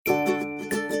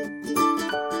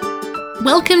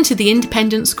Welcome to the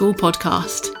Independent School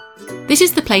Podcast. This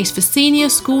is the place for senior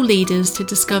school leaders to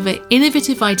discover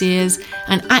innovative ideas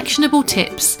and actionable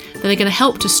tips that are going to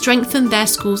help to strengthen their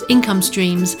school's income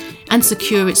streams and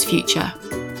secure its future.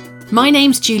 My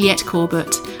name's Juliette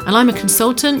Corbett, and I'm a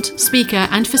consultant, speaker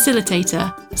and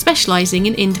facilitator specialising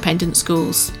in independent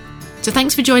schools. So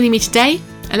thanks for joining me today,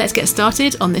 and let's get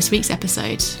started on this week's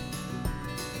episode.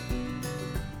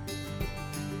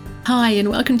 Hi, and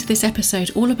welcome to this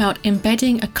episode all about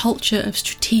embedding a culture of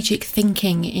strategic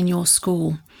thinking in your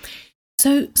school.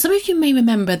 So some of you may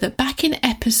remember that back in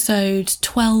episodes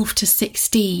 12 to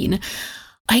 16,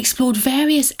 I explored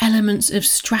various elements of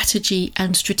strategy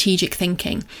and strategic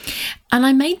thinking. And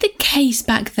I made the case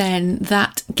back then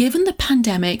that given the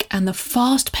pandemic and the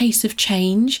fast pace of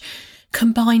change,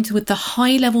 combined with the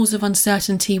high levels of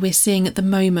uncertainty we're seeing at the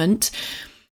moment,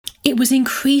 it was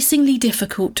increasingly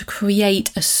difficult to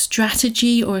create a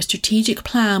strategy or a strategic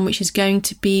plan which is going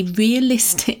to be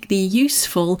realistically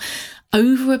useful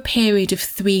over a period of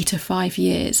 3 to 5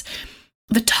 years.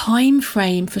 The time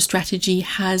frame for strategy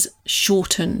has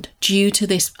shortened due to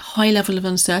this high level of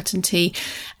uncertainty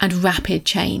and rapid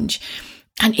change.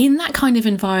 And in that kind of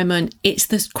environment, it's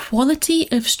the quality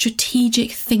of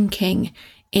strategic thinking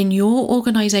in your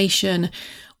organisation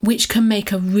which can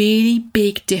make a really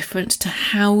big difference to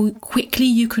how quickly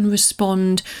you can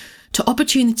respond to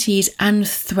opportunities and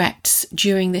threats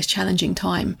during this challenging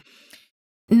time.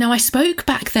 Now, I spoke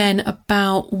back then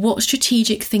about what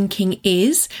strategic thinking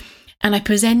is, and I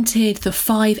presented the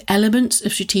 5 elements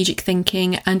of strategic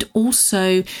thinking and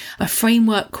also a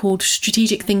framework called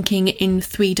strategic thinking in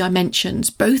 3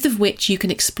 dimensions, both of which you can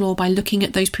explore by looking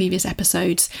at those previous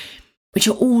episodes, which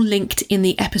are all linked in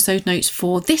the episode notes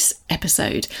for this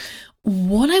episode.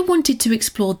 What I wanted to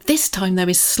explore this time, though,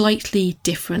 is slightly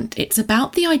different. It's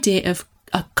about the idea of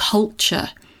a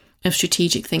culture of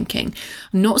strategic thinking,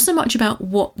 not so much about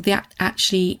what that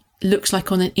actually looks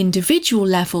like on an individual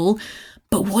level,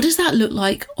 but what does that look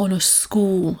like on a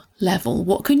school level?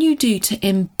 What can you do to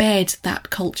embed that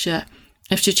culture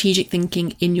of strategic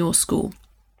thinking in your school?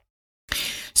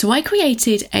 So I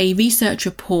created a research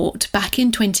report back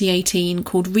in 2018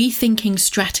 called Rethinking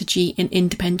Strategy in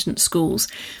Independent Schools.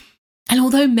 And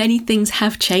although many things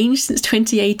have changed since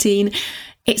 2018,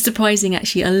 it's surprising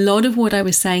actually, a lot of what I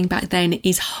was saying back then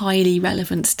is highly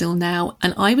relevant still now.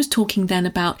 And I was talking then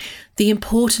about the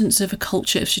importance of a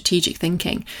culture of strategic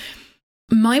thinking.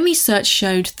 My research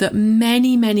showed that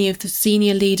many of the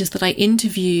senior leaders that I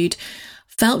interviewed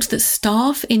felt that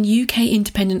staff in UK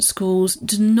independent schools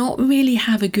do not really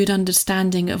have a good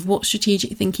understanding of what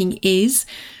strategic thinking is,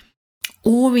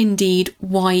 or indeed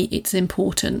why it's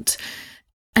important.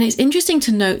 And it's interesting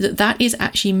to note that that is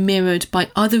actually mirrored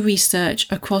by other research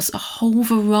across a whole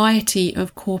variety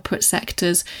of corporate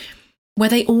sectors, where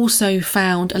they also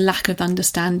found a lack of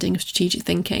understanding of strategic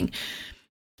thinking.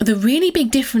 The really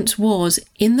big difference was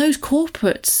in those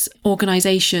corporate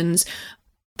organisations,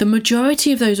 the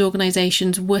majority of those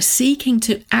organisations were seeking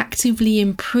to actively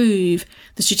improve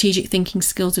the strategic thinking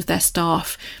skills of their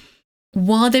staff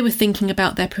while they were thinking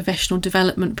about their professional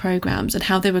development programmes and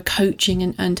how they were coaching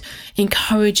and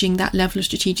encouraging that level of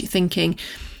strategic thinking.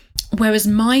 Whereas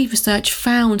my research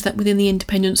found that within the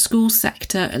independent school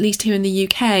sector, at least here in the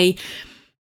UK,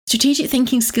 strategic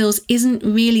thinking skills isn't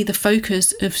really the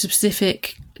focus of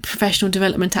specific professional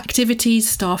development activities,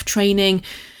 staff training,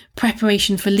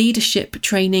 preparation for leadership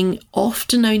training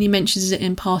often only mentions it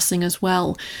in passing as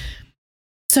well.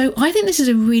 So I think this is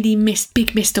a really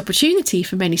big missed opportunity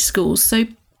for many schools. So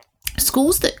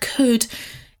schools that could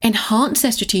enhance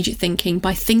their strategic thinking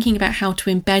by thinking about how to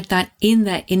embed that in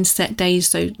their inset days,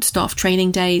 so staff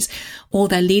training days, or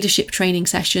their leadership training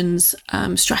sessions,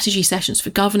 strategy sessions for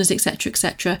governors, etc.,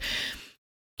 etc.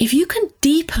 If you can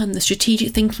deepen the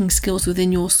strategic thinking skills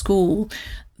within your school,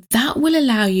 that will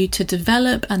allow you to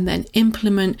develop and then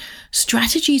implement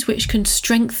strategies which can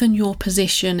strengthen your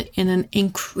position in an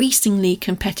increasingly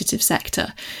competitive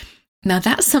sector. Now,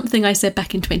 that's something I said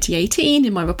back in 2018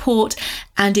 in my report,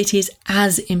 and it is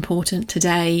as important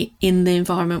today in the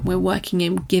environment we're working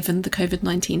in given the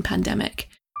COVID-19 pandemic.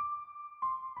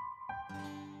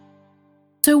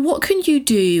 So what can you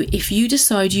do if you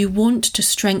decide you want to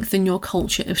strengthen your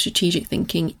culture of strategic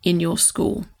thinking in your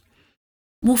school?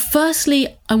 Well,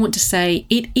 firstly, I want to say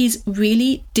it is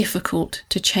really difficult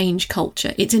to change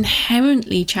culture. It's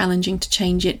inherently challenging to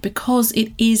change it because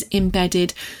it is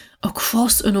embedded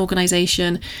across an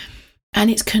organisation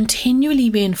and it's continually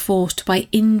reinforced by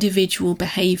individual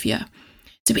behaviour.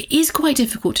 So it is quite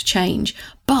difficult to change,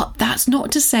 but that's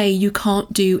not to say you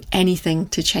can't do anything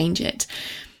to change it.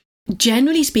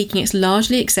 Generally speaking, it's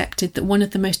largely accepted that one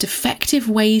of the most effective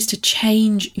ways to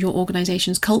change your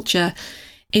organization's culture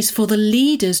is for the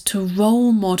leaders to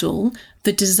role model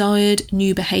the desired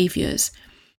new behaviors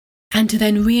and to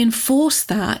then reinforce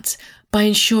that by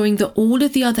ensuring that all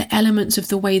of the other elements of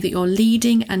the way that you're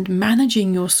leading and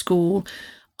managing your school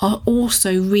are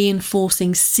also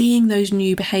reinforcing seeing those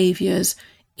new behaviors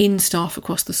in staff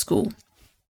across the school.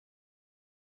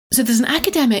 So there's an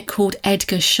academic called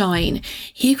Edgar Schein.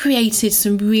 He created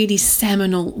some really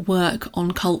seminal work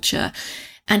on culture,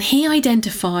 and he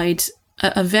identified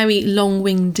a very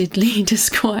long-windedly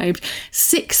described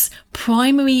 6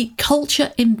 primary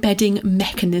culture embedding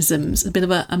mechanisms, a bit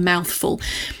of a mouthful,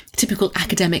 typical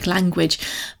academic language.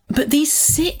 But these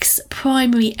 6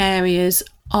 primary areas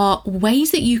are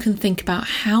ways that you can think about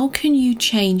how can you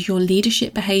change your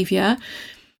leadership behaviour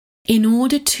in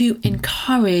order to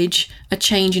encourage a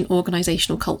change in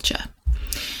organisational culture.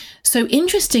 So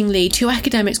interestingly, 2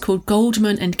 academics called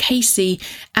Goldman and Casey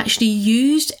actually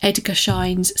used Edgar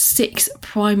Schein's 6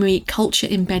 primary culture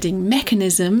embedding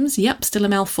mechanisms, yep, still a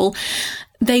mouthful.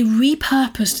 They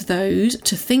repurposed those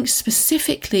to think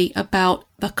specifically about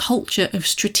the culture of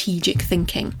strategic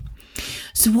thinking.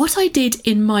 So what I did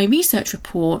in my research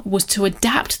report was to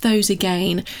adapt those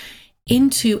again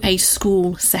into a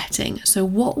school setting. So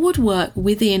what would work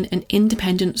within an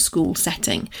independent school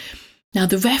setting? Now,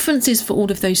 the references for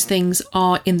all of those things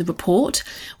are in the report,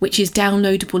 which is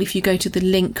downloadable if you go to the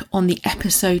link on the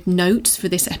episode notes for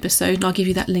this episode, and I'll give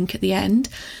you that link at the end.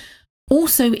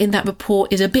 Also in that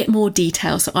report is a bit more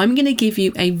detail, so I'm going to give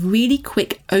you a really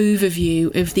quick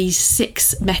overview of these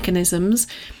 6 mechanisms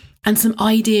and some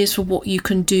ideas for what you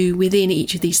can do within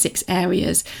each of these 6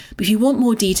 areas. But if you want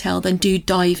more detail, then do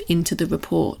dive into the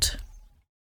report.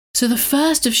 So the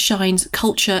first of Schein's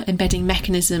culture embedding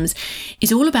mechanisms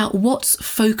is all about what's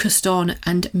focused on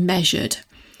and measured.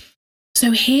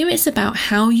 So here it's about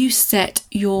how you set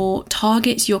your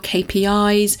targets, your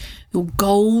KPIs, your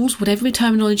goals, whatever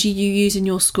terminology you use in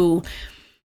your school.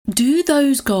 Do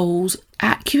those goals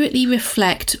accurately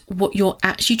reflect what you're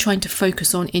actually trying to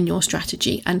focus on in your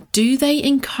strategy? And do they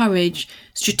encourage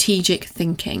strategic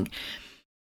thinking?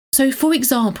 So, for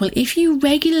example, if you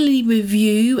regularly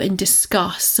review and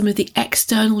discuss some of the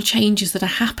external changes that are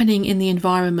happening in the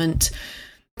environment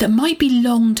that might be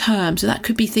long term, so that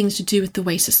could be things to do with the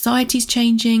way society's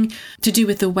changing, to do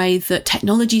with the way that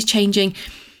technology's changing.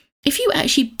 If you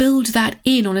actually build that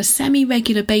in on a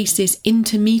semi-regular basis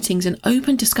into meetings and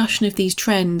open discussion of these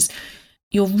trends,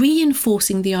 you're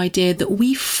reinforcing the idea that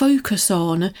we focus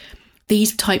on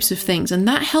these types of things. And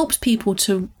that helps people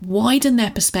to widen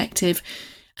their perspective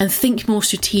and think more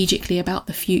strategically about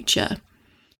the future.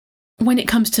 When it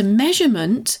comes to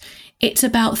measurement, it's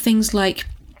about things like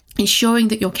ensuring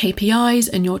that your KPIs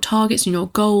and your targets and your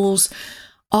goals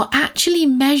are actually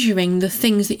measuring the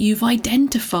things that you've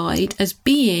identified as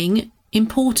being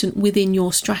important within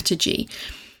your strategy.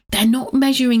 They're not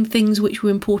measuring things which were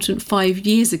important 5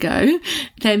 years ago.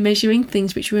 They're measuring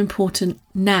things which are important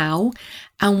now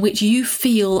and which you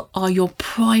feel are your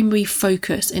primary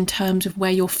focus in terms of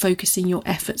where you're focusing your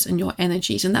efforts and your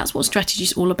energies. And that's what strategy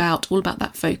is all about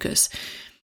that focus.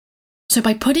 So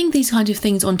by putting these kinds of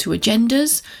things onto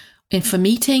agendas for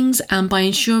meetings and by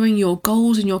ensuring your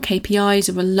goals and your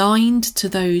KPIs are aligned to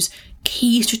those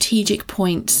key strategic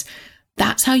points,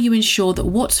 that's how you ensure that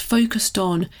what's focused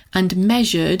on and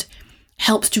measured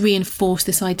helps to reinforce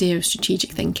this idea of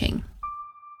strategic thinking.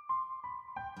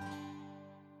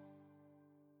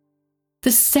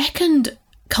 The second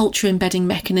culture embedding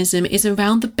mechanism is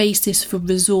around the basis for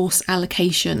resource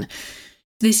allocation.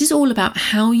 This is all about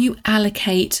how you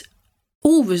allocate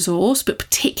all resource, but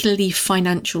particularly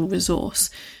financial resource.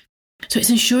 So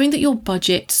it's ensuring that your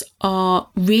budgets are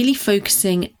really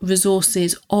focusing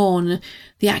resources on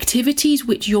the activities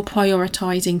which you're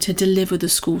prioritising to deliver the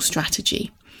school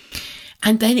strategy.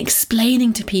 And then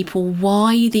explaining to people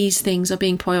why these things are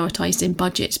being prioritised in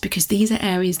budgets, because these are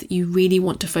areas that you really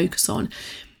want to focus on.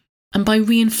 And by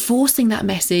reinforcing that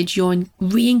message, you're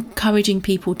re-encouraging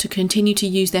people to continue to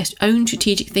use their own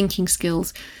strategic thinking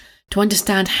skills to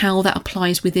understand how that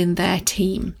applies within their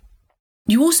team.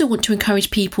 You also want to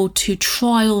encourage people to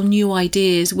trial new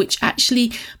ideas, which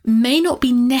actually may not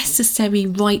be necessary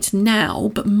right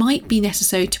now, but might be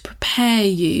necessary to prepare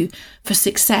you for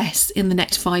success in the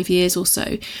next 5 years or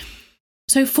so.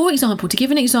 So, for example, to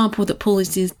give an example that pulls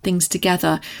these things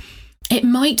together, it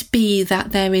might be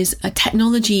that there is a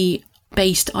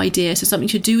technology-based idea, so something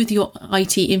to do with your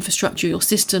IT infrastructure, your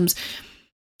systems,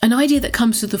 An idea that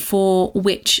comes to the fore,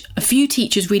 which a few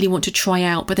teachers really want to try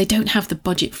out, but they don't have the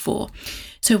budget for.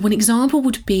 So one example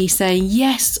would be saying,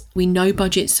 yes, we know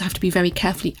budgets have to be very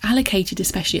carefully allocated,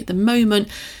 especially at the moment,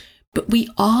 but we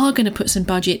are going to put some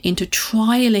budget into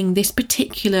trialing this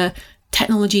particular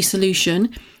technology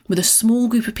solution with a small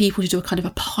group of people to do a kind of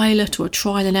a pilot or a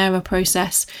trial and error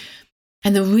process.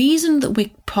 And the reason that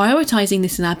we're prioritising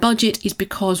this in our budget is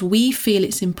because we feel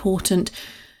it's important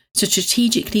to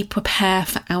strategically prepare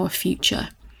for our future.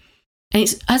 And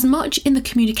it's as much in the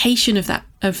communication of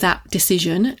that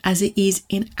decision as it is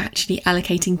in actually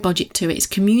allocating budget to it. It's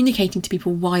communicating to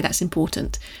people why that's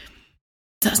important.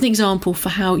 That's an example for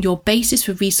how your basis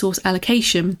for resource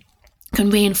allocation can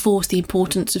reinforce the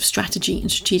importance of strategy and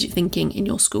strategic thinking in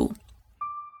your school.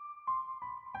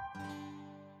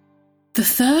 The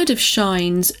third of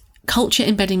Shine's culture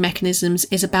embedding mechanisms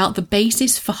is about the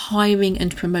basis for hiring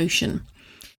and promotion.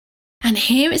 And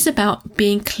here it's about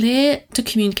being clear to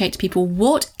communicate to people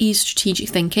what is strategic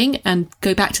thinking, and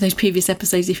go back to those previous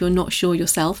episodes if you're not sure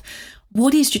yourself.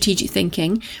 What is strategic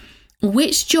thinking?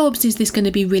 Which jobs is this going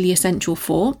to be really essential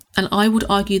for? And I would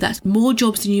argue that's more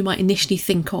jobs than you might initially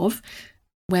think of,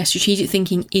 where strategic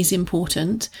thinking is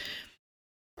important.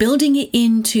 Building it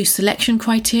into selection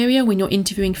criteria when you're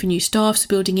interviewing for new staff, so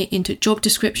building it into job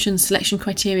descriptions, selection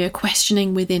criteria,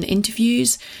 questioning within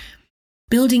interviews.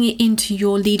 Building it into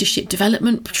your leadership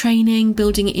development training,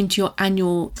 building it into your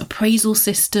annual appraisal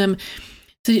system.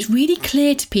 So it's really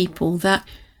clear to people that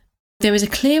there is a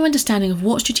clear understanding of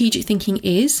what strategic thinking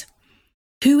is,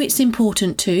 who it's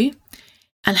important to,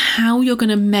 and how you're going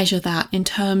to measure that in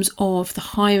terms of the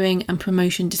hiring and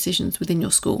promotion decisions within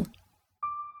your school.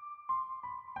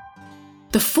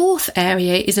 The fourth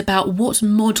area is about what's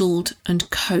modelled and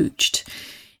coached.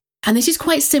 And this is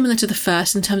quite similar to the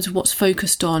first in terms of what's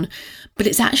focused on, but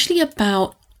it's actually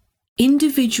about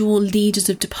individual leaders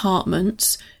of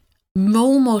departments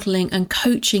role modelling and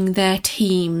coaching their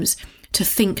teams to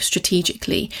think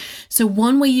strategically. So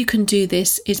one way you can do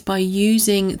this is by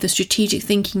using the strategic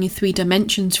thinking in 3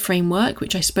 dimensions framework,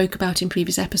 which I spoke about in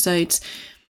previous episodes,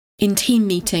 in team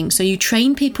meetings. So you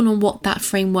train people on what that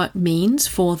framework means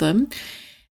for them.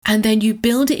 And then you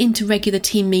build it into regular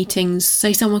team meetings.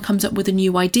 Say someone comes up with a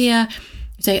new idea,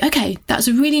 you say, okay, that's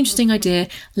a really interesting idea.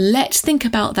 Let's think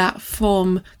about that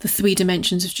from the 3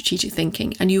 dimensions of strategic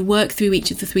thinking. And you work through each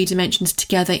of the 3 dimensions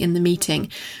together in the meeting.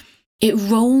 It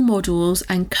role models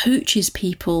and coaches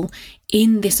people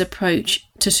in this approach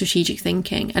to strategic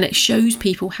thinking. And it shows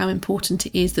people how important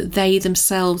it is that they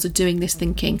themselves are doing this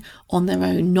thinking on their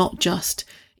own, not just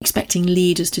expecting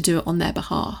leaders to do it on their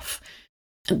behalf.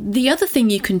 The other thing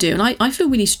you can do, and I feel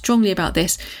really strongly about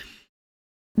this,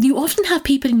 you often have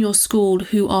people in your school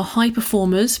who are high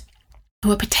performers,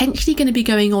 who are potentially going to be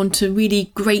going on to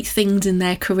really great things in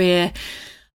their career,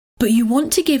 but you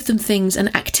want to give them things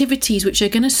and activities which are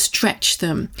going to stretch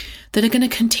them, that are going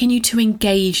to continue to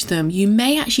engage them. You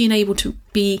may actually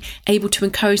be able to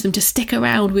encourage them to stick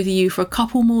around with you for a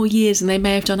couple more years than they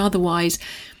may have done otherwise,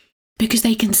 because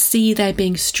they can see they're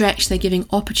being stretched, they're giving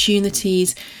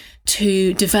opportunities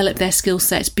to develop their skill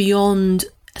sets beyond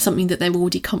something that they're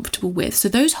already comfortable with. So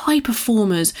those high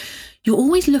performers, you're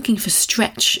always looking for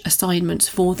stretch assignments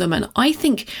for them. And I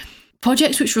think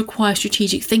projects which require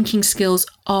strategic thinking skills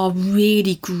are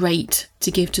really great to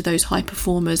give to those high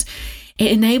performers.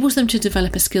 It enables them to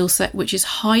develop a skill set which is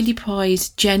highly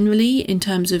prized generally in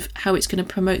terms of how it's going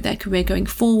to promote their career going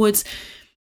forwards.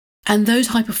 And those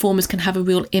high performers can have a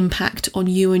real impact on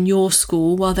you and your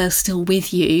school while they're still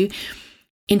with you,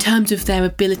 in terms of their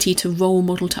ability to role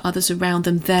model to others around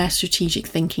them their strategic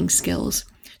thinking skills.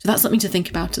 So that's something to think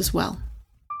about as well.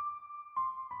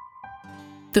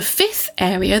 The fifth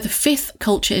area, the fifth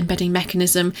culture embedding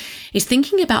mechanism, is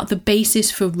thinking about the basis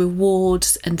for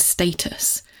rewards and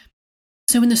status.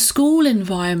 So in the school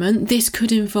environment, this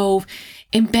could involve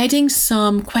embedding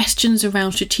some questions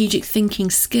around strategic thinking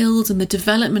skills and the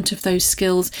development of those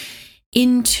skills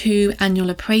into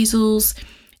annual appraisals,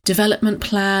 development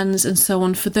plans and so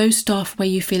on for those staff where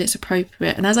you feel it's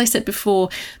appropriate. And as I said before,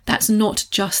 that's not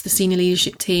just the senior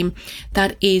leadership team,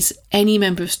 that is any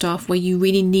member of staff where you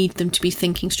really need them to be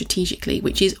thinking strategically,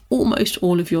 which is almost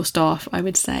all of your staff, I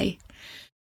would say.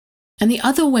 And the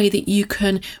other way that you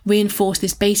can reinforce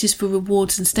this basis for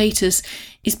rewards and status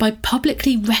is by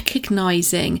publicly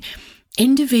recognising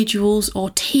individuals or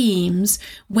teams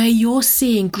where you're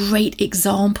seeing great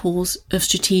examples of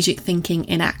strategic thinking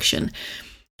in action.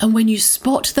 And when you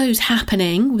spot those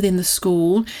happening within the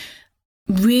school,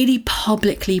 really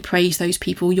publicly praise those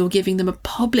people. You're giving them a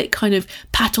public kind of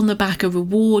pat on the back, a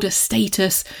reward, a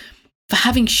status for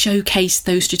having showcased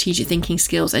those strategic thinking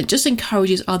skills, and it just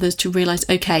encourages others to realise,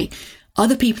 okay,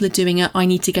 other people are doing it, I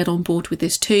need to get on board with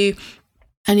this too.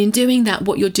 And in doing that,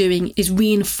 what you're doing is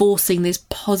reinforcing this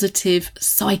positive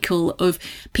cycle of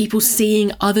people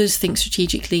seeing others think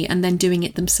strategically and then doing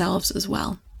it themselves as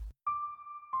well.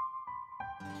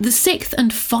 The sixth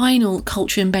and final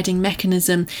culture embedding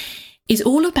mechanism is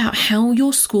all about how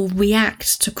your school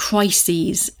reacts to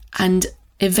crises and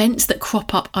events that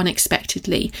crop up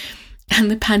unexpectedly. And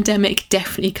the pandemic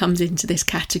definitely comes into this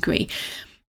category.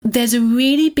 There's a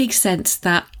really big sense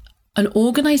that an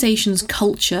organisation's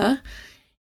culture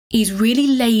is really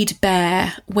laid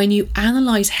bare when you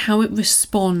analyse how it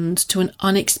responds to an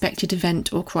unexpected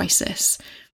event or crisis.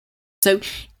 So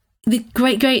the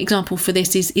great example for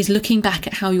this is looking back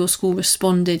at how your school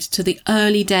responded to the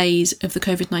early days of the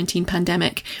COVID-19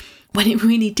 pandemic, when it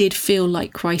really did feel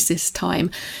like crisis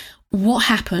time. What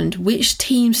happened? Which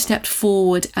team stepped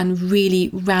forward and really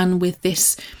ran with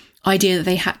this idea that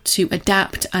they had to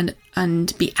adapt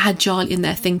and be agile in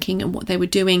their thinking and what they were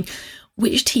doing?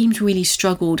 Which teams really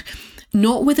struggled,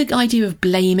 not with the idea of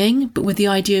blaming, but with the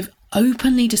idea of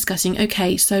openly discussing,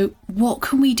 okay, so what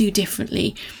can we do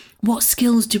differently? What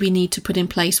skills do we need to put in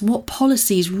place? What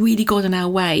policies really got in our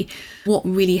way? What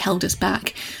really held us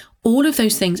back? All of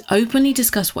those things, openly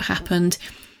discuss what happened.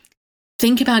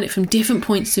 Think about it from different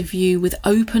points of view with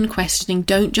open questioning.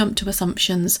 Don't jump to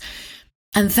assumptions.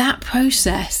 And that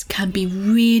process can be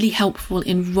really helpful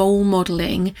in role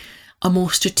modelling a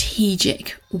more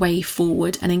strategic way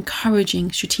forward and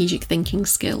encouraging strategic thinking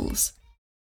skills.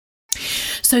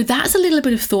 So that's a little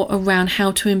bit of thought around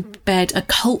how to embed a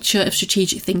culture of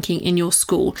strategic thinking in your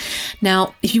school.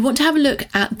 Now, if you want to have a look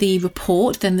at the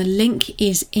report, then the link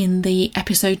is in the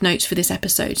episode notes for this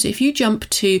episode. So if you jump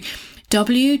to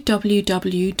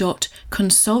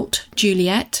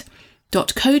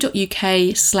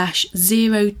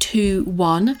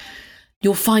www.consultjuliet.co.uk/021,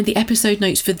 you'll find the episode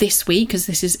notes for this week, because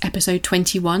this is episode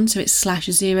 21, so it's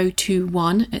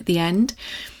 /021 at the end.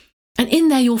 And in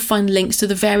there, you'll find links to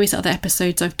the various other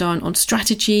episodes I've done on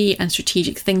strategy and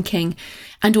strategic thinking,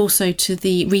 and also to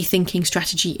the Rethinking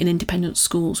Strategy in Independent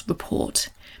Schools report.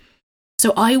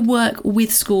 So I work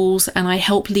with schools and I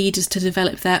help leaders to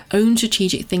develop their own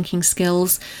strategic thinking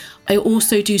skills. I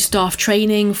also do staff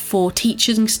training for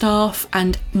teaching staff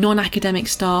and non-academic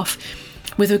staff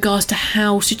with regards to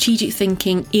how strategic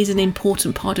thinking is an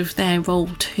important part of their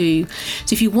role too.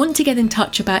 So if you want to get in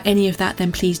touch about any of that,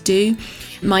 then please do.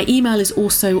 My email is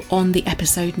also on the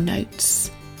episode notes.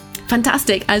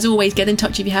 Fantastic. As always, get in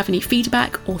touch if you have any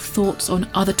feedback or thoughts on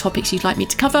other topics you'd like me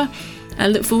to cover. I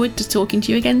look forward to talking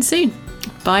to you again soon.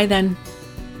 Bye then.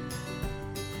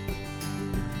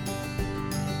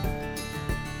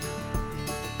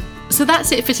 So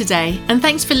that's it for today, and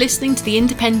thanks for listening to the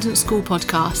Independent School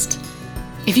Podcast.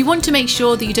 If you want to make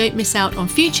sure that you don't miss out on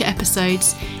future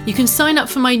episodes, you can sign up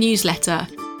for my newsletter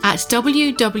at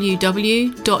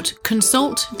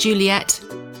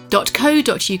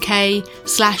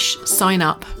www.consultjuliet.co.uk/sign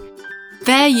up.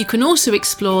 There you can also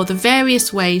explore the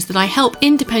various ways that I help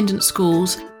independent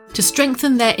schools to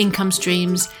strengthen their income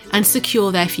streams and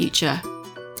secure their future.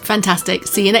 Fantastic.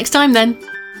 See you next time then.